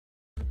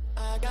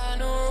got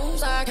no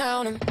rules, I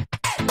count 'em.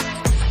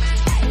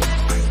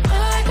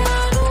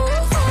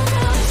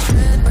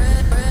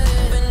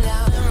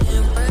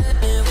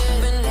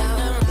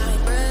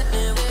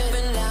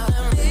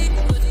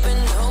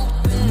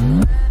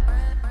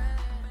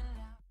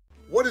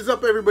 What is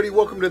up, everybody?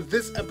 Welcome to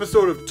this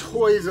episode of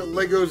Toys,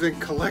 Legos,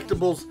 and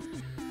Collectibles.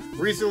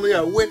 Recently,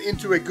 I went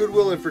into a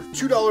Goodwill, and for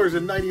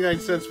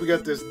 $2.99, we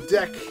got this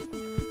deck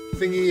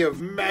thingy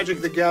of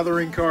Magic the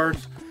Gathering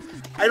cards.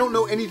 I don't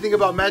know anything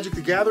about Magic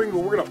the Gathering, but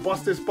we're going to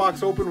bust this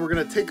box open. We're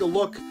going to take a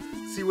look,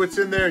 see what's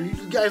in there, and you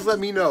guys let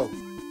me know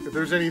if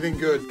there's anything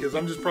good, because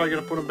I'm just probably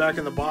going to put them back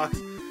in the box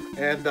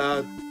and,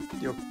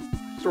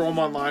 throw them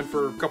online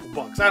for a couple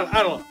bucks. I don't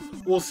know.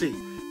 We'll see.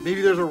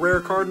 Maybe there's a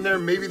rare card in there.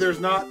 Maybe there's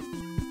not.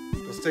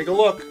 Let's take a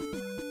look.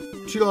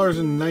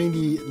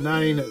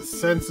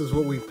 $2.99 is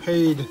what we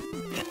paid.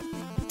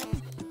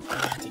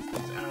 Take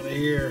these out of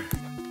here.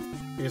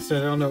 Like I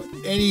said, I don't know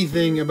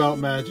anything about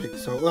Magic,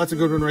 so that's a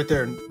good one right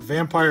there.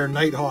 Vampire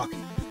Nighthawk.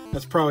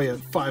 That's probably a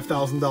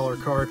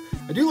 $5,000 card.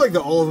 I do like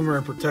that all of them are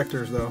in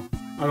protectors, though.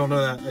 I don't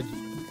know that.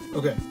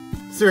 Okay,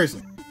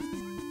 seriously.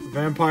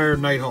 Vampire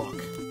Nighthawk.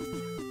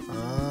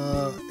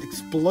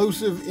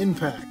 Explosive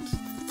Impact.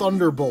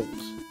 Thunderbolt.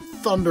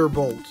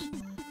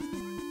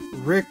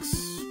 Rick's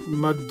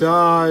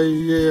Madai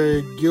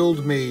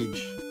Guild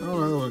Mage. I don't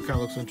know, that one kind of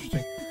looks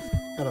interesting.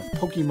 Got a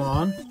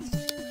Pokemon.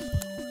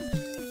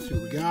 Let's see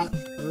what we got.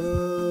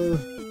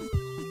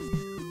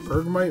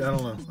 Bergmite? I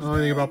don't know. I don't know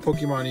anything about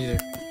Pokemon either.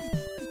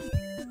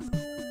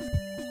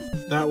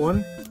 That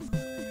one.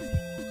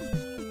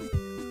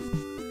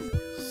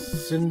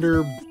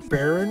 Cinder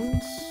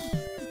Barons.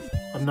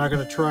 I'm not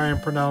going to try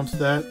and pronounce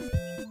that.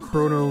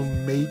 Chrono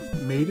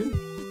Maiden.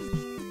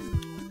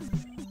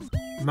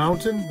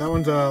 Mountain. That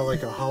one's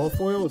like a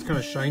holofoil. It's kind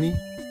of shiny.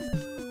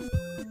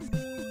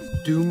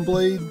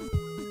 Doomblade.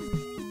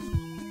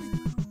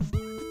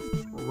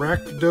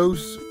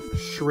 Rakdos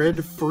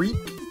Shred Freak.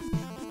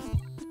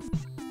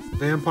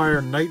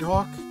 Vampire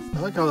Nighthawk. I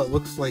like how that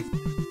looks like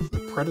the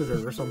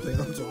Predator or something.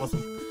 That's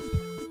awesome.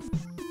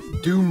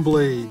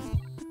 Doomblade.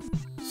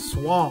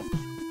 Swamp.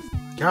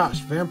 Gosh,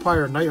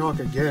 Vampire Nighthawk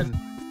again.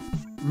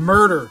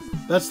 Murder.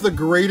 That's the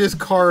greatest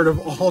card of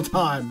all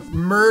time.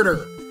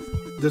 Murder.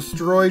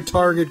 Destroy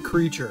target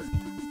creature.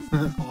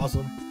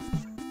 Awesome.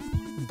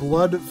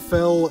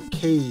 Bloodfell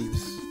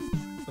Caves.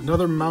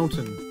 Another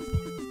mountain.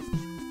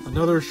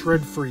 Another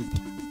Shred Freak.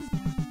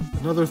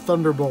 Another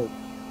Thunderbolt.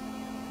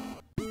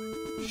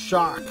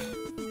 Shock.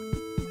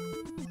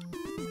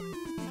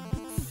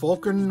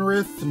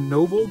 Falconrith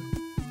Noble.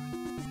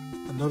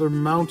 Another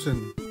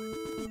mountain.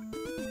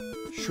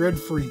 Shred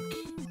Freak.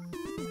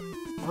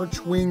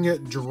 Archwing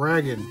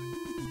Dragon.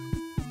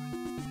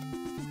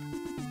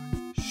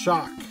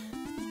 Shock.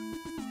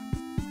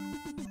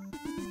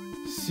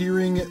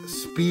 Searing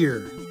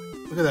Spear.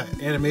 Look at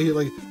that animation.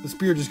 Like, the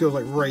spear just goes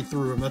like right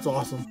through him. That's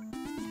awesome.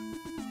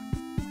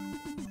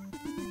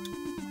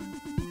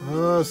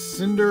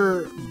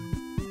 Cinder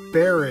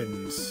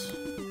Barons.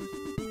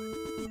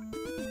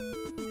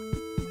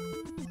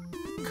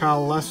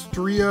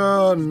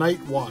 Calastria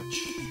Nightwatch.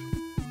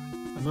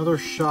 Another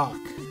Shock.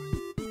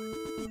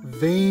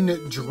 Vein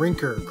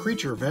Drinker.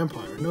 Creature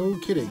Vampire. No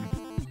kidding.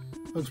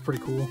 Looks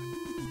pretty cool.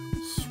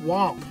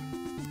 Swamp.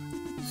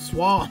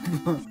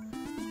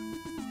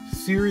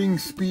 Searing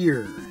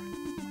Spear.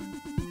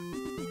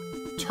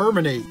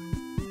 Terminate.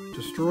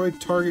 Destroy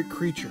target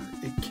creature.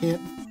 It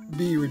can't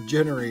be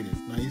regenerated.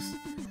 Nice.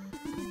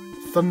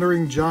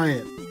 Thundering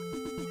Giant.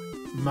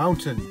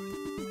 Mountain.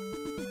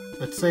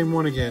 That same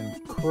one again.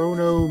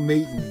 Chrono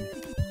Maiden.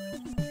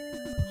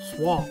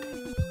 Swamp.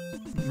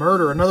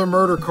 Murder. Another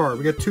murder card.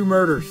 We got two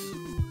murders.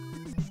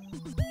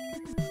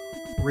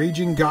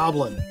 Raging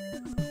Goblin.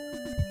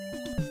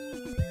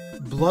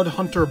 Blood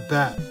Hunter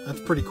Bat. That's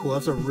pretty cool.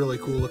 That's a really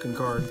cool looking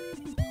card.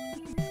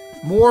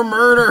 More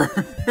murder!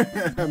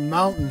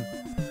 Mountain.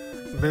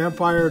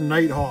 Vampire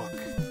Nighthawk.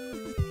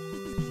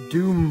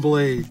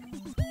 Doomblade.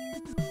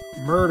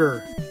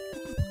 Murder.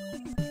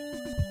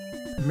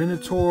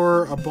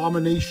 Minotaur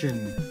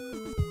Abomination.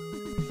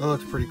 That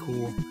looks pretty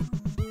cool.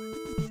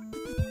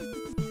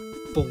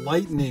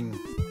 Lightning.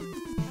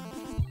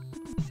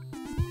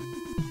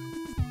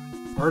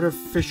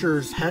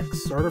 Artificer's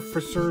Hex.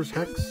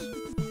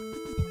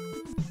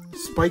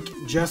 Spike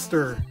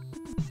Jester.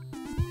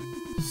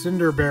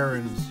 Cinder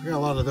Barons. I got a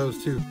lot of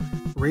those too.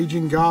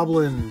 Raging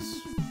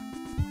Goblins.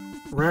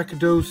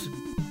 Rakdos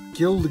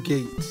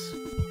Guildgate.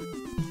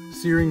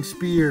 Searing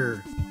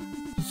Spear.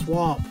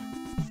 Swamp.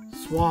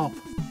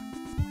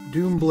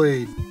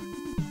 Doomblade.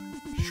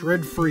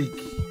 Shred Freak.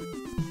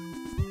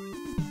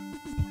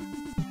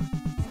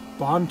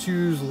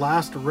 Bantu's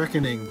Last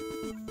Reckoning.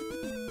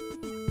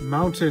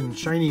 Mountain,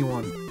 shiny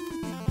one.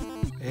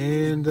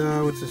 And,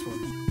 what's this one?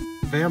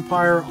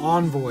 Vampire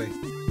Envoy.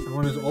 That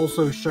one is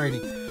also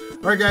shiny.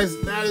 Alright guys,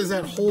 that is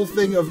that whole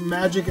thing of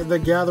Magic the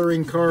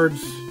Gathering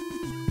cards.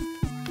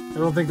 I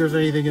don't think there's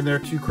anything in there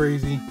too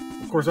crazy.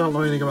 Of course, I don't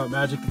know anything about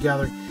Magic the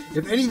Gathering.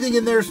 If anything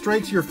in there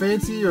strikes your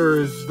fancy or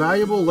is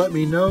valuable, let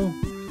me know.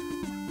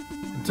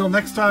 Until Until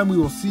next time, we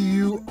will see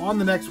you on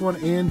the next one,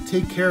 and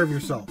take care of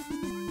yourself.